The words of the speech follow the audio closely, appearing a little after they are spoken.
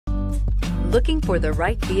Looking for the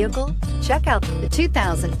right vehicle? Check out the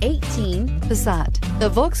 2018 Passat. The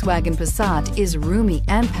Volkswagen Passat is roomy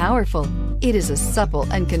and powerful. It is a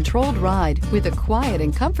supple and controlled ride with a quiet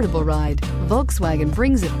and comfortable ride. Volkswagen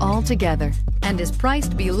brings it all together and is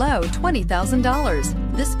priced below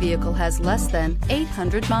 $20,000. This vehicle has less than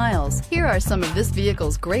 800 miles. Here are some of this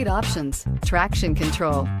vehicle's great options: traction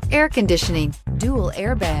control, air conditioning, dual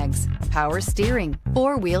airbags, power steering,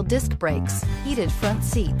 four-wheel disc brakes, heated front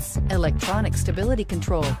seats, electronic stability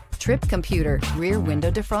control, trip computer, rear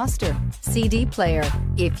window defroster, CD player.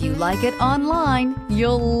 If you like it online,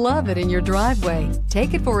 you'll love it in your driveway.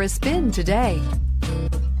 Take it for a spin today.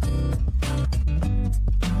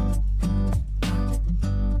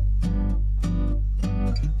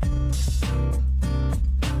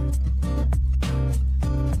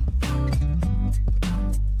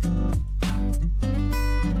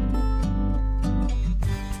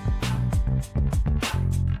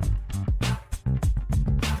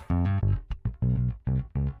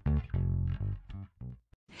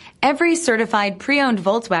 Every certified pre-owned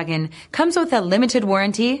Volkswagen comes with a limited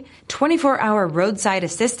warranty, 24-hour roadside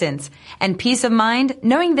assistance, and peace of mind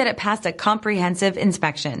knowing that it passed a comprehensive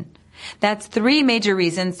inspection. That's 3 major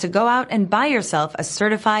reasons to go out and buy yourself a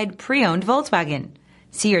certified pre-owned Volkswagen.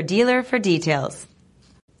 See your dealer for details.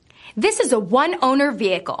 This is a one-owner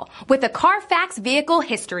vehicle with a Carfax Vehicle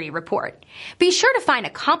History Report. Be sure to find a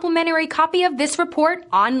complimentary copy of this report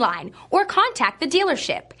online or contact the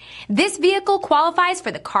dealership. This vehicle qualifies for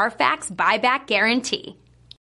the Carfax Buyback Guarantee.